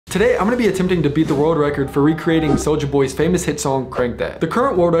Today, I'm gonna be attempting to beat the world record for recreating Soulja Boy's famous hit song, Crank That. The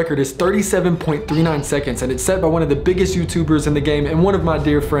current world record is 37.39 seconds, and it's set by one of the biggest YouTubers in the game and one of my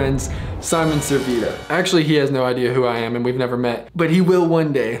dear friends, Simon Servida. Actually, he has no idea who I am and we've never met, but he will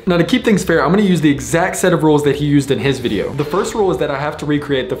one day. Now, to keep things fair, I'm gonna use the exact set of rules that he used in his video. The first rule is that I have to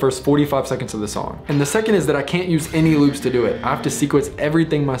recreate the first 45 seconds of the song. And the second is that I can't use any loops to do it. I have to sequence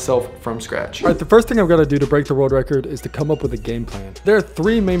everything myself from scratch. All right, the first thing I've gotta do to break the world record is to come up with a game plan. There are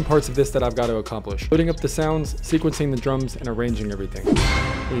three main parts of this that I've got to accomplish: loading up the sounds, sequencing the drums, and arranging everything.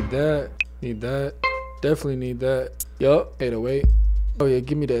 Need that, definitely need that. Yup, 808. Oh yeah,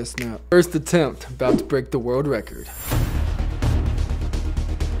 give me that snap. First attempt, about to break the world record.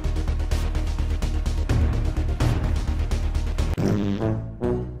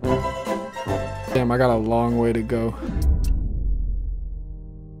 Damn, I got a long way to go.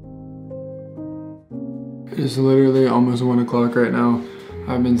 It's literally almost 1 o'clock right now.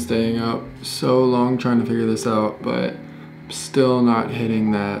 I've been staying up so long trying to figure this out, but still not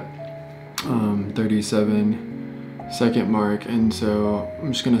hitting that 37-second mark. And so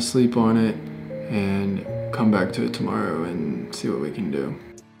I'm just gonna sleep on it and come back to it tomorrow and see what we can do.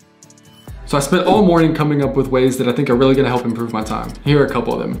 So I spent all morning coming up with ways that I think are really gonna help improve my time. Here are a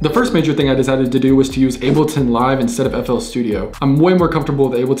couple of them. The first major thing I decided to do was to use Ableton Live instead of FL Studio. I'm way more comfortable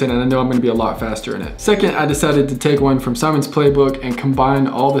with Ableton and I know I'm gonna be a lot faster in it. Second, I decided to take one from Simon's playbook and combine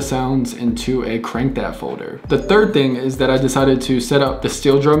all the sounds into a Crank That folder. The third thing is that I decided to set up the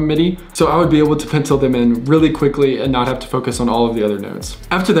steel drum MIDI so I would be able to pencil them in really quickly and not have to focus on all of the other notes.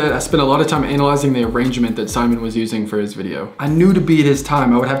 After that, I spent a lot of time analyzing the arrangement that Simon was using for his video. I knew to beat his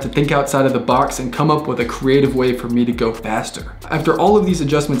time, I would have to think outside of the box and come up with a creative way for me to go faster. After all of these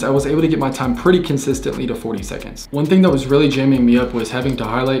adjustments, I was able to get my time pretty consistently to 40 seconds. One thing that was really jamming me up was having to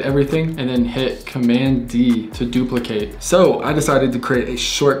highlight everything and then hit Command D to duplicate. So I decided to create a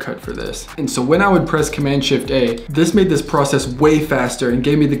shortcut for this. And so when I would press Command Shift A, this made this process way faster and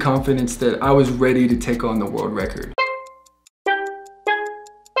gave me the confidence that I was ready to take on the world record.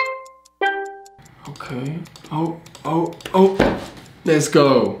 Okay, oh, let's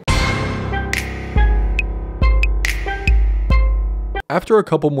go. After a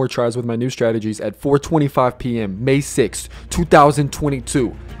couple more tries with my new strategies at 4:25 p.m. May 6th,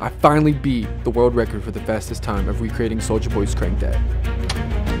 2022, I finally beat the world record for the fastest time of recreating Soulja Boy's Crank That.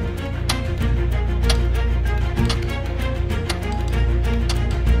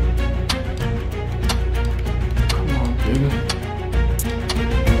 Come on, baby.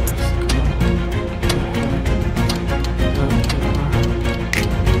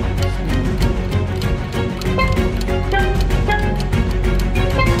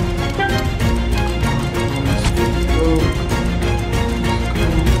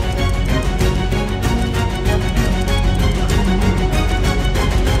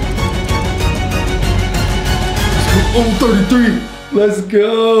 Oh, 33! Let's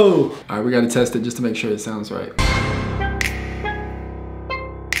go! All right, we gotta test it just to make sure it sounds right.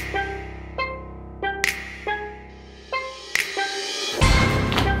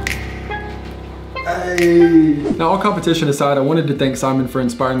 Hey. Now, all competition aside, I wanted to thank Simon for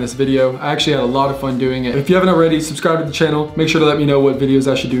inspiring this video. I actually had a lot of fun doing it. If you haven't already, subscribe to the channel. Make sure to let me know what videos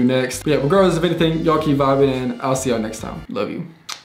I should do next. But yeah, regardless of anything, y'all keep vibing and I'll see y'all next time. Love you.